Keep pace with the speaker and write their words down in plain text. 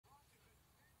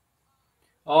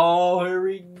Oh, here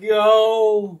we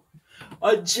go.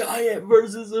 A giant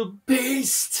versus a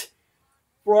beast.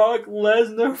 Brock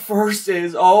Lesnar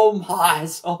versus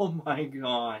Omos. Oh my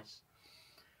gosh.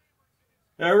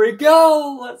 There we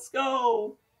go. Let's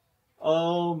go.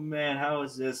 Oh man, how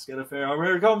is this gonna fare? Oh,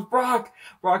 here comes Brock.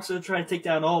 Brock's gonna try to take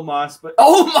down Omos, but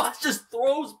Omos just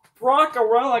throws Brock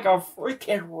around like a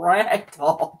freaking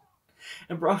ragdoll.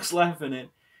 And Brock's laughing it.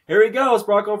 Here he goes.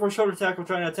 Brock over a shoulder tackle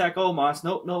trying to attack Omos.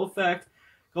 Nope, no effect.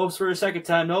 Goes for a second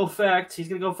time, no effect. He's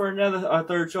going to go for another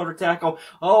third shoulder tackle.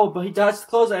 Oh, but he dodged the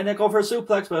close and then go for a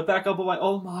suplex, but back up by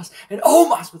Omos. And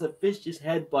Omos with a vicious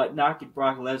headbutt, knocking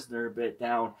Brock Lesnar a bit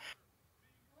down.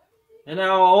 And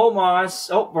now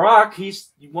Omos, Brock, he's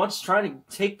once trying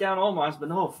to take down Omos, but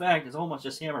no effect, as Omos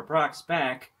just hammered Brock's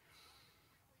back.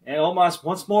 And Omos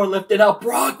once more lifted up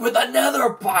Brock with another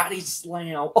body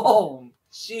slam. Oh,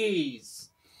 jeez.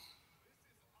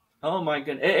 Oh my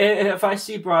goodness. If I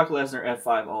see Brock Lesnar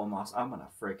F5'd Omos, I'm going to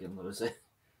freaking lose it.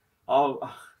 Oh,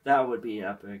 that would be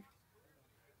epic.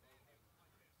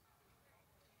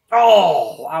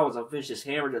 Oh, that was a vicious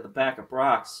hammer to the back of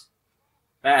Brock's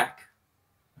back.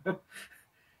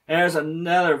 There's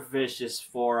another vicious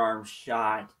forearm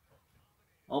shot.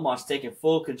 Omos taking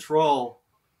full control.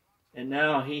 And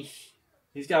now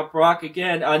he's got Brock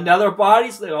again. Another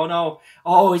body slam. Oh no.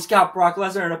 Oh, he's got Brock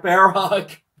Lesnar in a bear hug.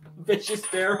 Vicious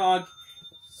bear hug.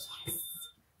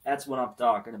 That's what I'm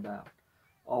talking about.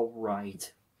 All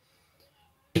right.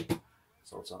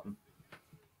 So something.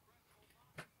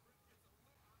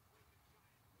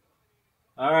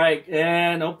 All right,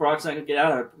 and no, Brock's not gonna get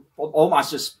out of it.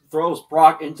 Omos just throws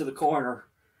Brock into the corner,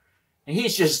 and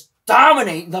he's just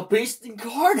dominating the Beast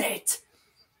Incarnate.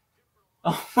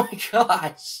 Oh my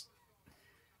gosh!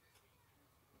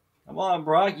 Come on,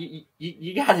 Brock.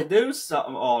 You got to do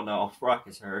something. Oh, no. Brock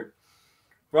is hurt.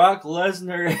 Brock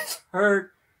Lesnar is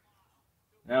hurt.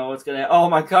 Now what's going to happen? Oh,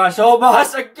 my gosh.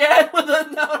 Omos again with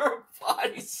another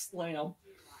body slam.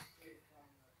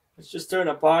 Let's just turn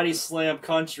a body slam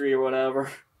country or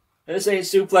whatever. This ain't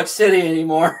Suplex City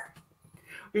anymore.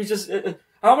 We just...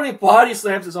 how many body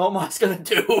slams is Omos going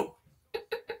to do?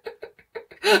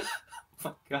 Oh,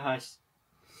 my gosh.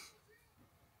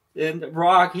 And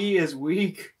Brock, he is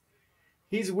weak.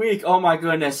 He's weak. Oh, my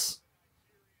goodness.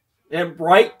 And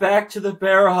right back to the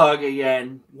bear hug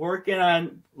again. Working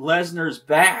on Lesnar's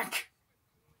back.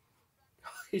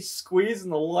 He's squeezing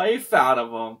the life out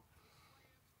of him.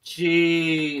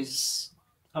 Jeez.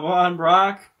 Come on,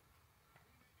 Brock.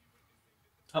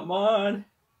 Come on.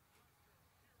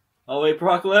 Oh, wait,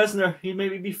 Brock Lesnar. He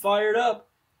maybe be fired up.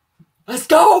 Let's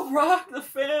go, Brock. The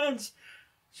fans.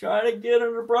 Trying to get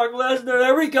under Brock Lesnar.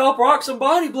 There we go. Brock, some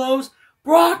body blows.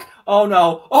 Brock. Oh,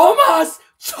 no. Omos.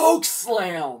 Choke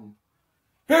slam.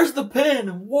 Here's the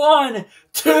pin. 1,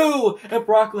 2. And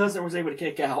Brock Lesnar was able to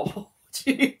kick out.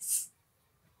 Jeez.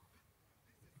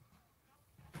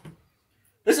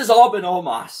 This has all been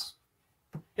Omos.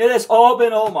 It has all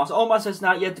been Omos. Omos has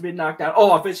not yet been knocked out.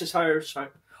 Oh, a vicious hard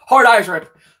eyes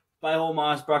rip by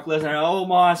Omos. Brock Lesnar.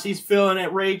 Omos, he's feeling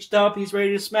it, raged up. He's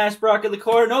ready to smash Brock in the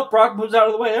corner. Nope, Brock moves out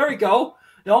of the way. There we go.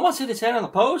 He almost hit his head on the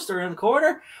post or in the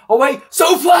corner. Oh, wait.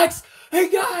 Suplex! He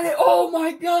got it! Oh,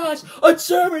 my gosh! A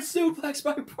German suplex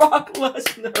by Brock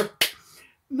Lesnar.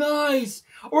 Nice.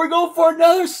 We're going for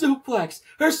another suplex.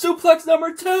 Here's suplex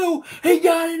number 2. He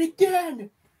got it again.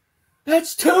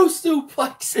 That's 2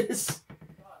 suplexes.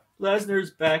 Lesnar's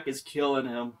back is killing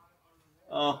him.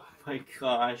 Oh, my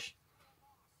gosh.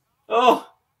 Oh,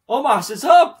 Omos is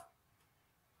up.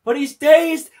 But he's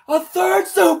dazed. A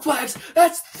 3rd suplex.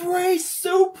 That's 3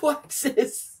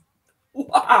 suplexes.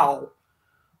 Wow.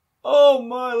 Oh,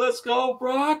 my. Let's go,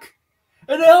 Brock.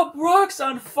 And now Brock's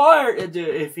on fire.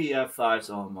 Dude, if he F5's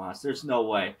Omos, there's no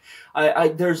way.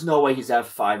 There's no way he's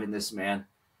F5 in this, man.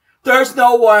 There's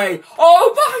no way.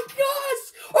 Oh, my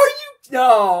gosh. Are you...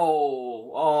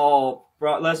 No. Oh,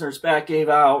 Brock Lesnar's back gave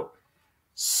out.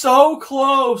 So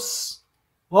close.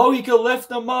 Oh, he could lift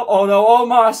him up. Oh, no,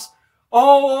 Omos.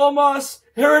 Oh, Omos.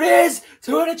 Here it is.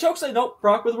 2 chokeslam. Nope,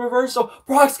 Brock with a reversal.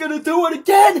 Brock's going to do it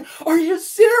again. Are you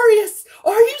serious?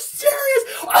 Are you serious?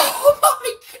 Oh,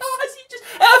 my gosh. He just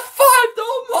F5'd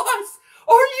Omos.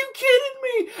 Are you kidding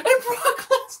me? And Brock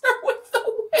Lesnar with the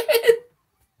win.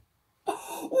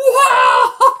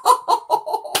 Wow.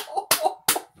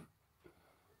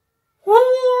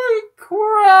 Holy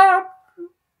crap.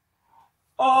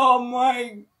 Oh,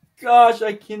 my gosh.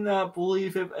 I cannot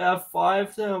believe it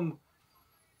F5'd him.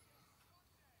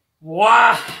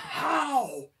 Wow!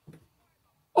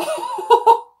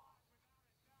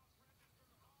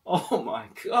 Oh my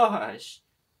gosh!